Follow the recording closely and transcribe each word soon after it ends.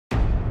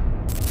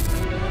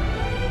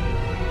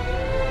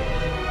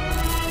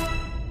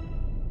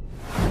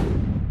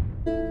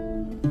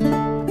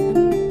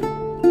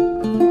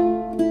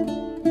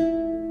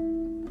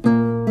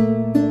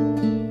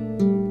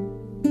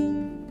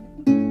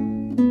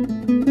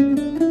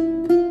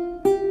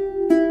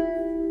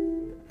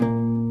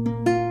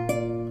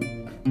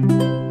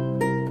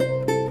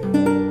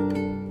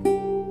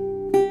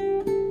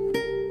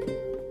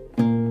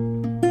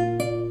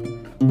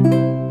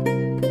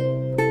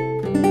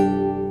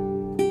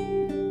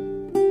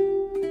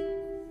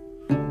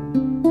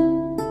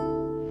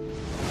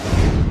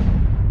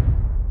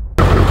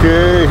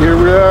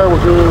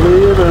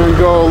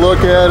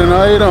at an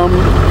item.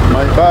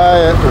 Might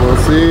buy it, we'll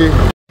see.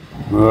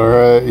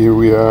 Alright, here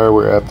we are.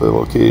 We're at the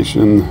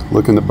location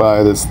looking to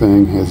buy this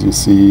thing. As you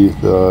see,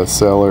 the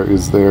seller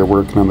is there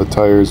working on the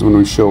tires when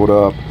we showed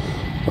up.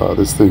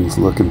 This thing's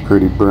looking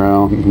pretty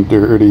brown and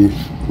dirty.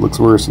 Looks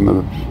worse in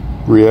the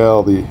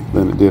reality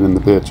than it did in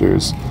the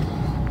pictures.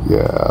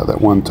 Yeah,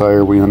 that one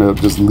tire we ended up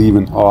just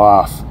leaving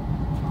off.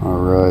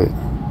 Alright,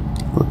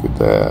 look at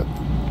that.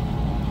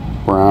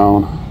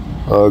 Brown,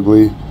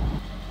 ugly.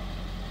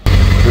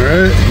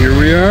 Alright, here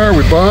we are.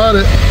 We bought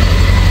it.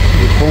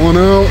 We're pulling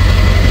out.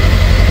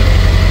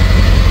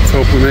 Let's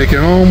hope we make it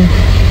home.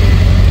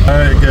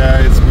 Alright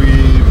guys,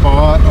 we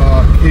bought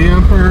a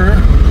camper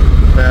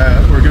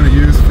that we're going to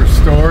use for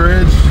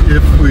storage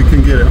if we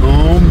can get it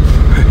home.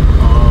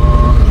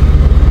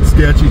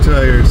 Sketchy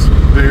tires,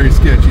 very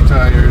sketchy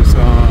tires.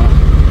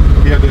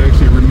 We had to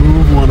actually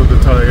remove one of the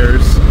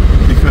tires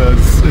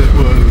because it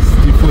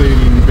was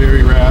deflating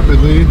very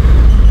rapidly.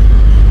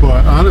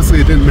 But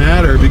honestly, it didn't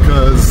matter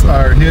because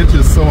our hitch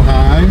is so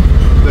high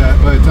that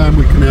by the time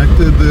we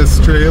connected this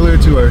trailer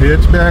to our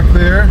hitch back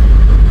there,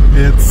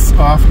 it's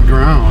off the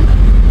ground.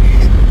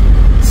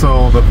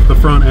 So the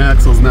front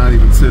axle's not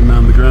even sitting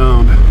on the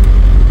ground.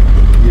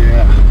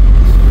 Yeah,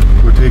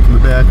 we're taking the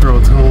back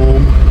roads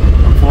home.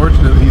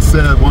 Unfortunately, he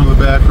said one of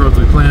the back roads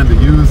we plan to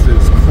use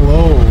is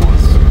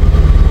closed.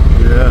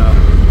 Yeah.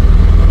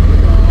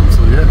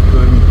 So yeah, go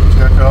ahead and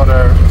check out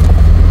our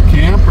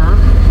camper.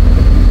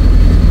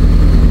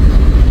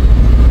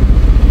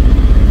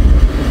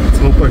 Let's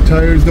hope our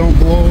tires don't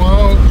blow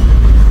out.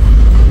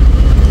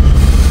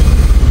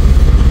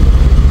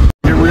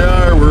 Here we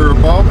are, we're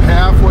about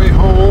halfway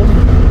home.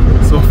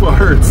 So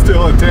far it's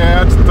still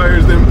attached, the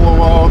tires didn't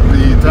blow out,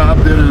 the top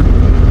didn't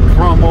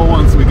crumble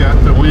once we got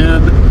the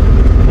wind.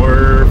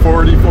 We're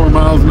 44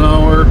 miles an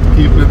hour,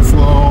 keeping it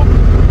slow.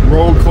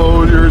 Road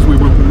closures, we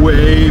went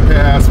way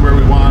past where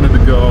we wanted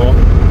to go.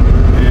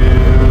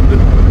 And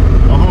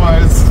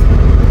otherwise,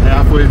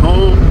 halfway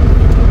home.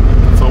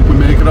 Let's hope we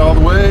make it all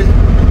the way.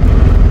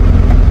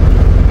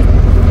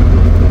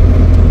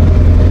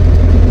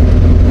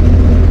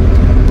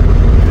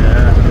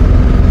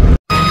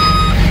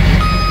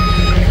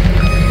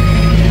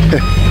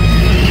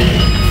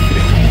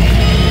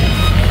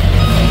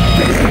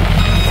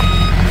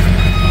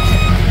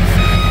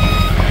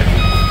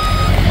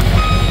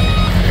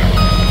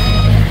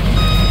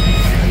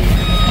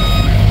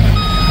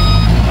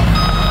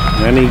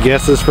 Any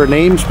guesses for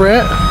names,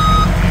 Brett?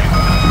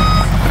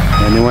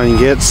 Anyone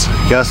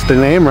guessed the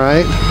name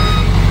right?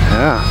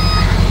 Yeah.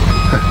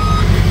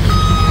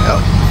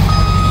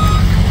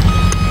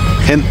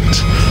 Hint.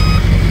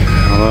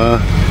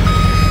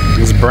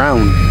 It's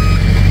brown.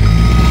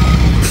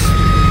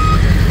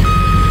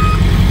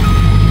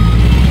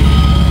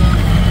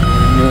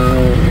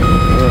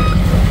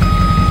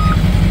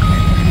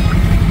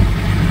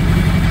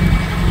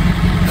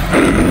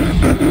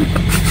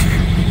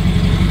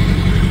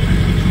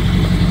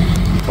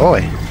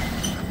 Boy,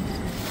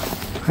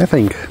 I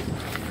think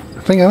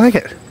I like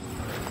it.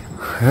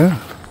 Yeah.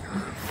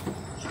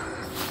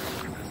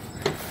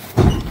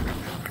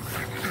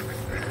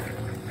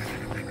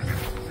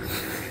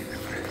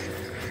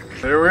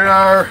 There we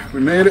are.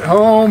 We made it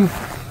home.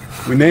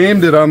 We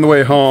named it on the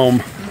way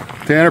home.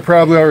 Tanner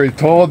probably already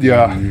told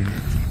ya.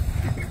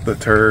 The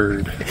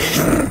turd.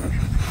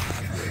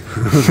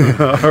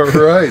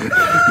 Alright,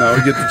 now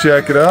we get to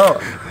check it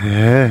out.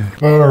 Yeah.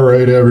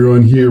 Alright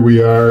everyone, here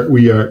we are.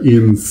 We are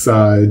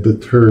inside the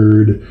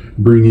turd,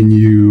 bringing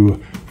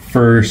you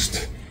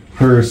first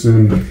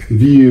person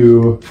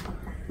view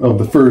of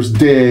the first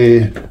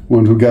day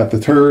when we got the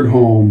turd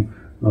home.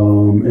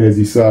 As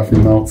you saw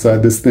from the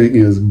outside, this thing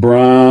is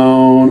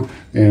brown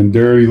and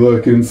dirty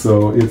looking,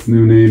 so its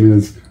new name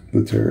is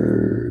the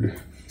turd.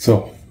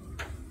 So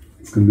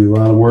it's going to be a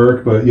lot of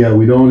work, but yeah,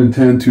 we don't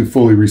intend to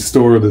fully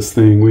restore this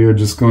thing. We are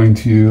just going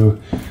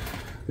to,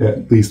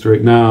 at least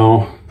right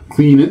now,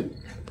 clean it.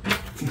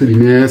 It's pretty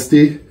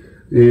nasty,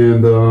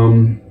 and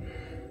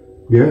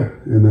yeah,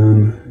 and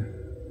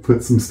then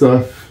put some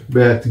stuff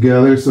back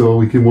together so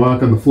we can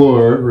walk on the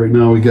floor. Right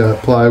now we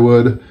got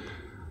plywood.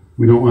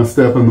 We don't want to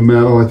step on the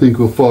metal. I think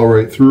we'll fall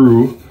right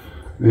through.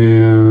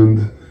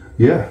 And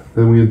yeah,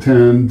 then we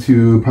intend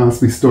to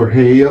possibly store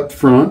hay up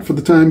front for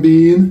the time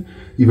being.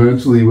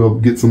 Eventually we'll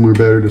get somewhere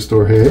better to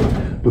store hay.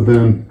 But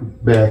then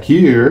back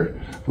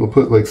here, we'll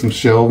put like some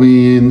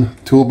shelving,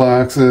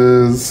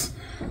 toolboxes,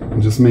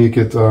 and just make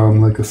it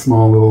like a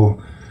small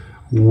little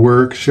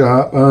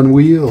workshop on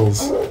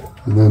wheels.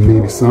 And then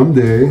maybe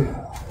someday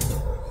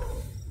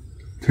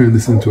turn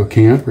this into a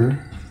camper.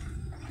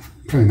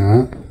 Probably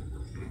not.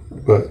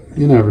 But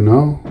you never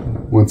know.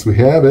 Once we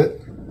have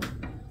it,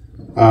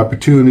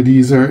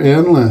 opportunities are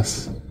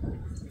endless.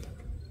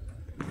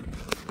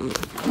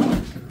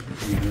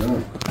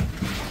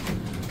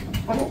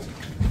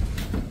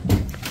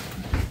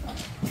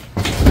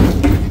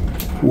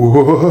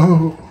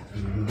 Whoa.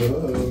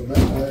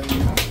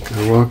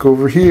 Gotta walk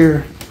over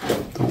here.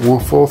 Don't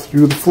want to fall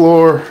through the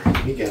floor.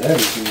 You got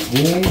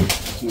everything here.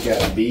 You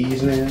got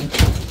bees now.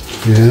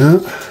 Yeah.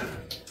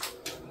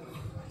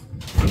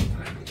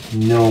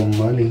 No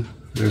money.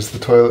 There's the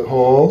toilet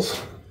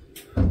holes.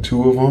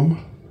 2 of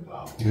them.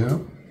 Yep.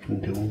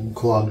 No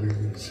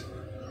cloggers.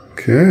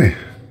 Okay.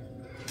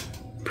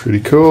 Pretty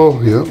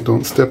cool. Yep,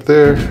 don't step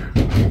there.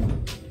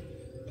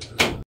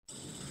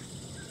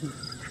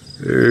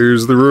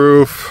 There's the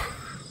roof.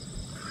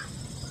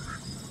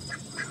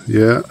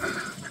 Yeah.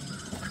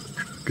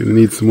 Gonna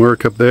need some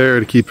work up there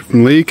to keep it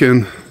from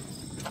leaking.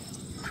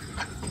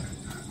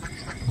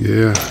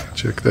 Yeah,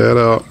 check that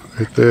out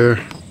right there.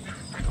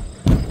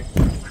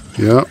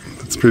 Yep,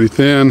 that's pretty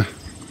thin.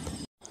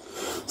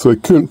 So I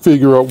couldn't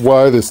figure out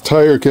why this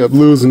tire kept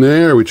losing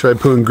air. We tried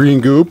putting green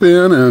goop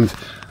in and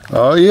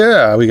oh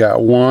yeah, we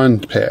got 1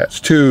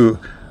 patch, 2,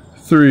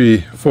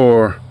 3,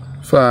 4,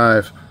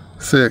 5,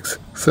 6,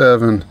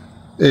 7,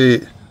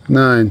 8,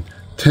 9,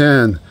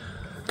 10.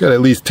 Got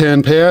at least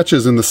 10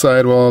 patches in the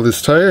sidewall of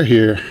this tire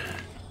here.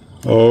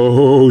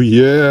 Oh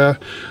yeah.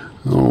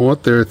 I don't know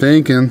what they're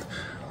thinking.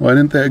 Why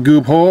didn't that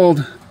goop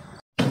hold?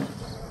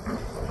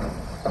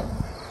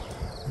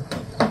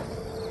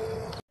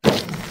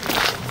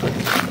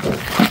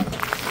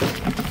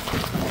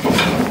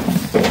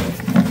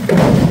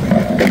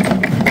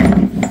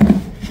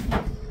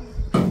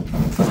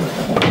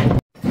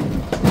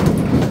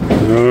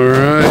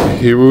 Alright,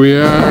 here we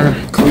are,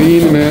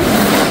 cleaning it.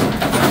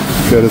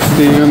 Got to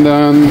stand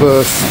on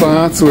the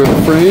spots where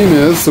the frame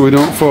is so we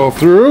don't fall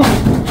through.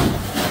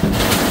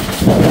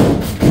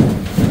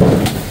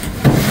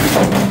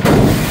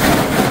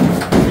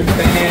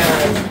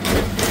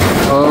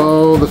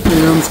 Oh, the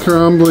fan's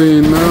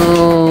crumbling.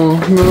 No,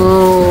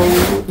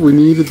 no. We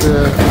needed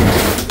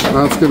that.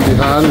 Now it's going to be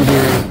hot in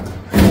here.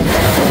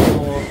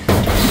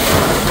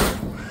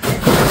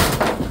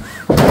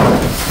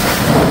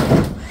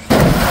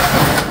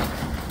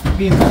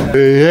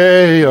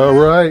 Hey, all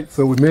right,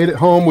 so we made it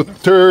home with the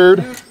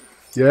turd.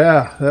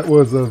 Yeah, that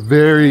was a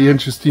very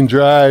interesting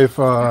drive.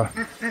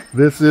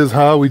 This is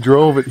how we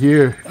drove it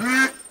here.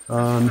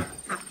 On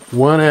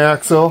 1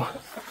 axle,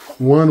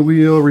 1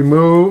 wheel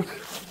removed,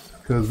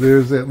 because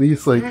there's at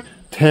least like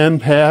 10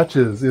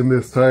 patches in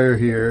this tire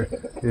here,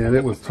 and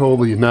it was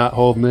totally not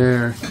holding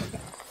air.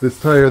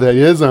 This tire that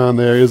is on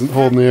there isn't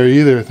holding air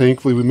either.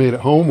 Thankfully we made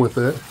it home with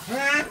it.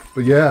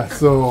 But yeah,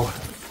 so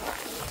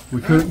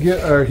we couldn't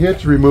get our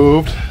hitch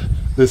removed.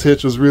 This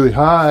hitch was really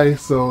high,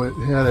 so it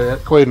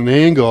had quite an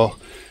angle,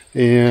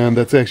 and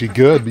that's actually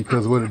good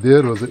because what it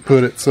did was it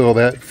put it so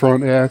that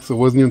front axle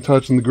wasn't even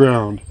touching the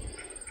ground,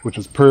 which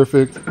was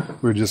perfect.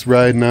 We were just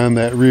riding on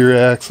that rear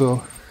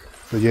axle.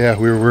 But yeah,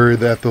 we were worried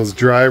that those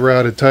dry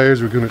rotted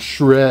tires were going to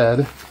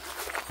shred,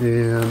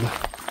 and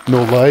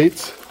no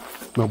lights,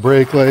 no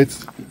brake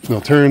lights, no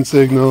turn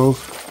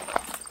signals.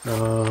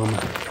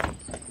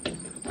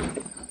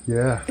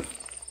 Yeah.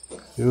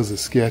 It was a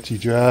sketchy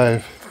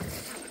drive,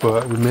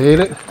 but we made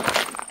it.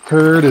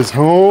 Turd is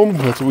home.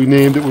 That's what we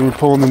named it when we were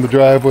pulling in the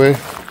driveway.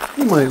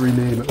 We might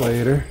rename it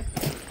later.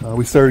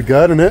 We started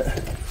gutting it.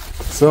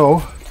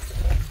 So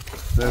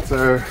that's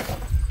our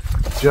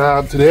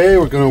job today.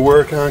 We're going to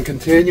work on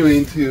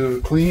continuing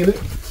to clean it,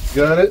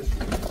 gut it.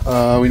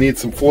 We need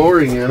some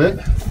flooring in it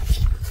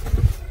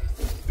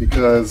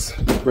because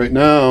right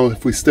now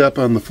if we step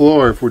on the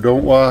floor, if we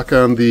don't walk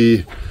on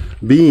the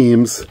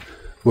beams,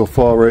 we'll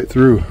fall right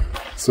through.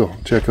 So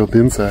check out the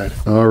inside.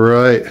 All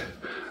right,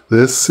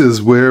 this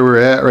is where we're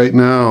at right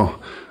now.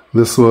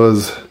 This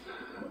was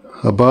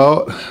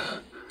about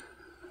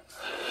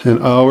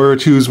an hour or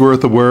two's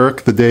worth of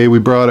work the day we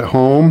brought it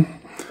home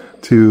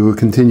to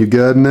continue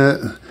gutting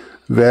it,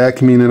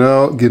 vacuuming it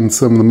out, getting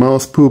some of the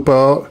mouse poop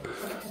out.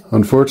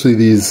 Unfortunately,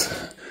 these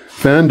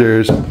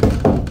fenders,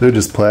 they're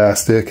just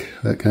plastic.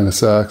 That kind of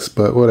sucks,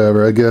 but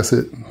whatever. I guess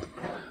it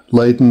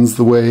lightens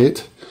the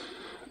weight.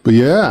 But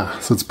yeah,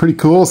 so it's pretty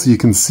cool. So you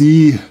can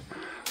see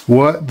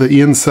what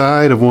the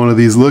inside of one of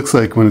these looks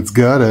like when it's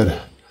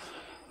gutted.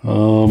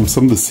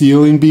 Some of the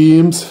ceiling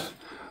beams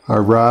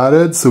are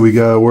rotted, so we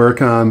gotta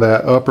work on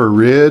that upper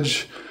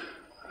ridge.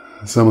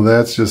 Some of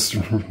that's just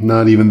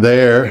not even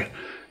there.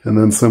 And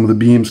then some of the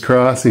beams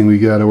crossing we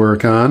gotta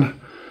work on.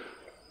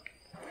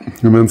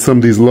 And then some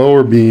of these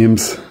lower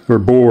beams or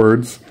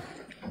boards,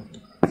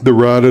 they're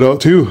rotted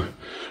out too.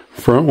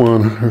 Front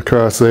one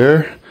across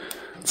there,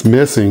 it's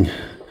missing.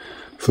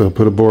 So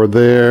put a board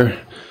there,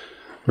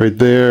 right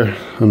there.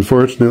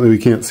 Unfortunately, we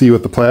can't see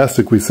with the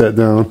plastic we set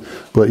down,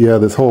 but yeah,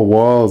 this whole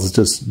wall is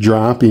just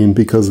dropping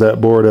because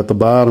that board at the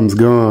bottom's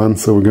gone.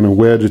 So we're gonna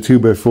wedge a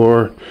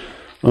 2x4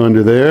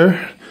 under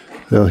there.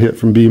 They'll hit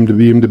from beam to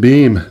beam to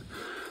beam.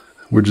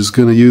 We're just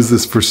gonna use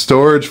this for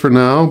storage for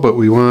now, but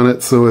we want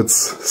it so it's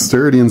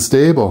sturdy and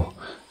stable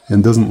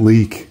and doesn't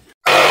leak.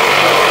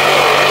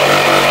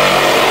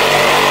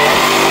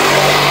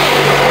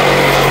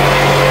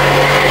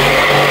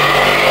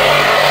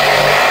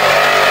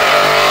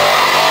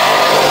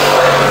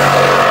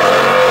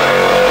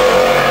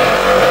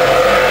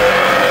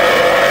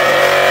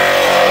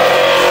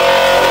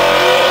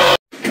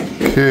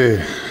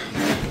 Okay,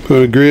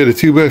 put a grid of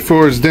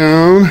 2x4s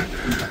down.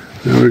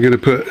 Now we're going to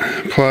put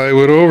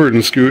plywood over it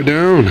and screw it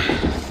down.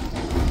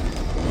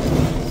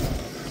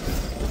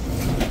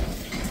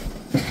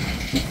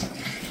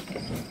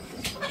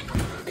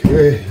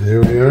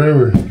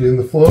 getting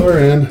the floor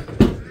in.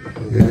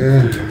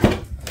 Yeah.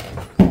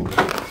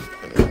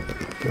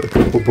 Got a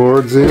couple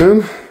boards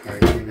in.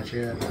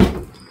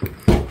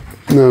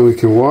 Now we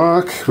can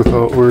walk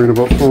without worrying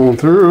about falling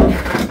through. A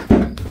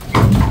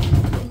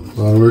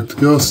lot of work to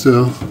go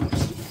still.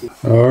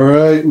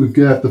 Alright, we've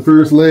got the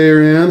first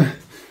layer in.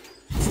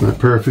 It's not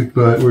perfect,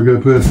 but we're going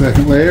to put a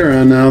second layer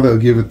on now that'll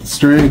give it the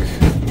strength.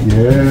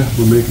 Yeah,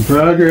 we're making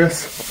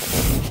progress.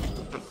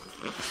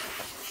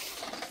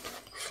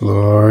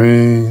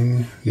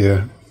 Flooring.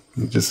 Yeah,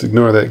 just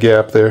ignore that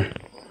gap there.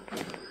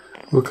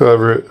 We'll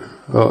cover it.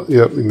 Oh,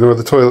 yep, ignore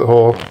the toilet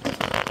hole.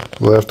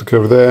 We'll have to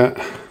cover that.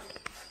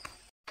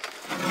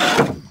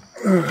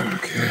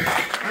 Okay,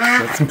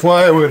 got some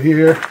plywood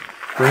here.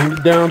 Bring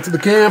it down to the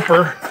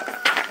camper.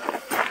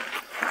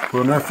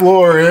 Putting our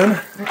floor in.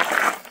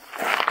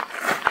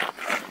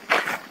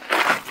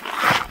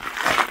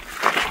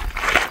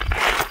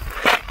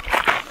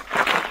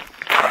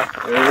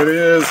 There it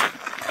is.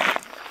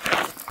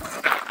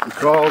 We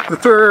call it the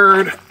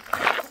turd.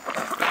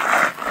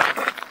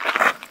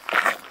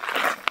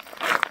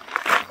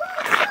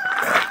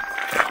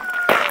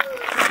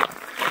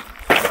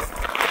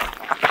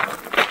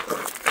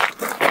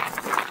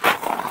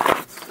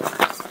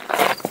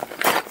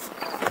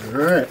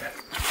 Alright,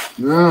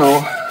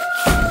 now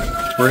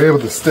we're able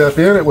to step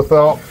in it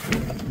without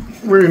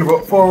worrying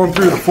about falling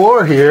through the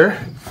floor here,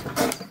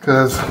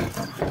 because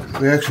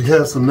we actually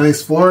have some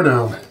nice floor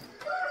down.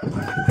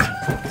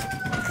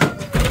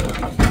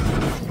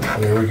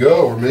 There we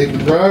go, we're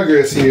making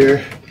progress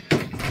here.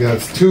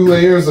 Got 2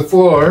 layers of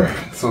floor,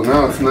 so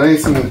now it's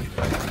nice and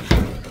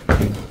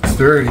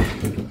sturdy.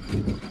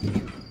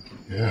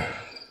 Yeah,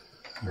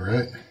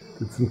 alright.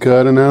 Did some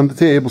cutting on the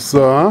table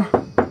saw.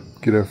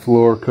 Get our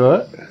floor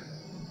cut.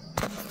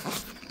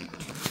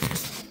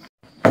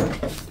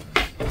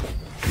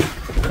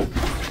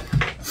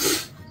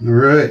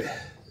 Alright,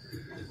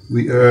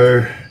 we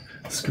are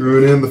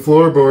screwing in the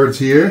floorboards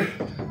here.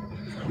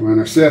 We're on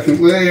our second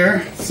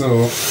layer,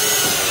 so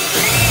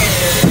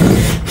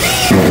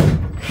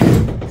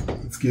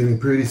it's getting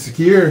pretty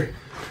secure.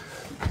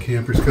 The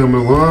camper's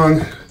coming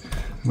along.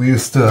 We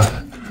used to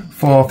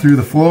fall through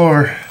the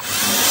floor.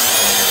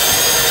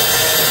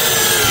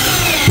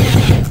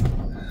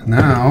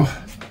 Now,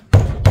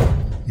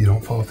 you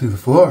don't fall through the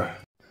floor.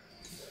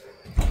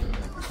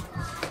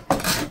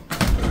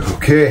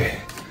 Okay,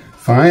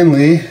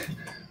 finally,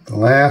 the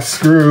last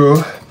screw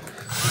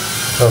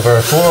of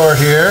our floor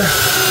here.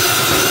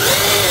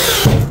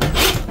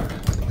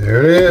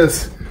 There it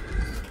is.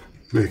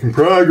 Making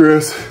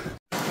progress.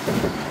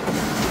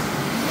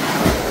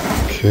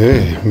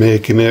 Okay,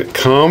 making it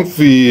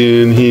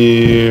comfy in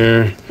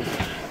here.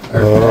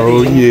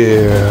 Oh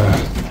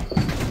yeah.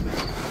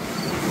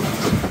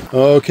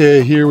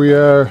 Okay, here we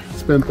are.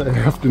 Spent the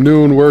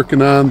afternoon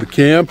working on the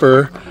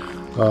camper.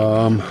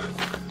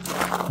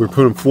 We're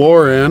putting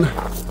floor in,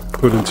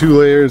 putting 2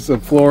 layers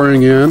of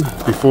flooring in.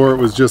 Before it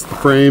was just the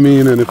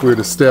framing, and if we were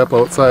to step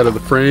outside of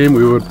the frame,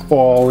 we would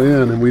fall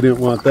in, and we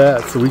didn't want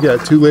that. So we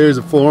got 2 layers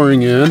of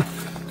flooring in,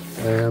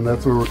 and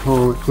that's where we're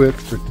calling it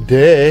quits for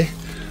today.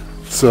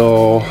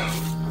 So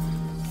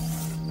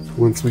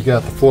once we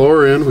got the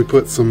floor in, we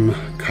put some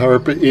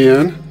carpet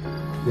in,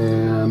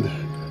 and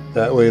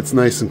that way it's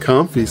nice and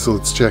comfy. So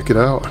let's check it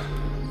out.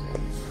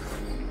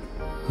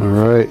 All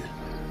right,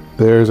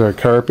 there's our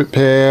carpet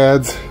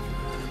pads.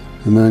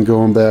 And then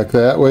going back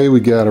that way,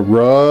 we got a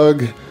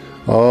rug,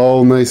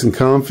 all nice and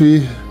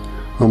comfy,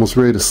 almost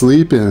ready to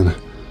sleep in.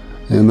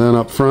 And then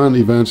up front,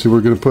 eventually we're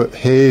gonna put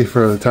hay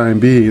for the time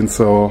being,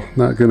 so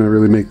not gonna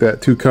really make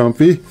that too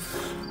comfy.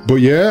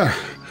 But yeah,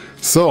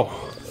 so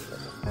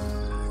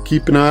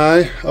keep an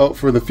eye out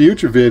for the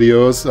future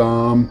videos.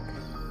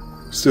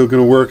 Still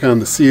gonna work on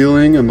the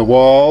ceiling and the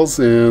walls,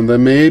 and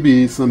then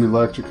maybe some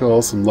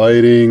electrical, some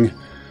lighting,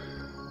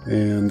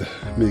 and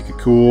make it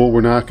cool.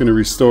 We're not gonna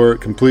restore it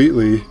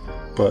completely,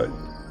 but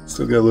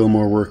still got a little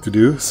more work to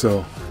do.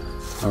 So,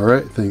 all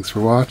right, thanks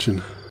for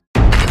watching.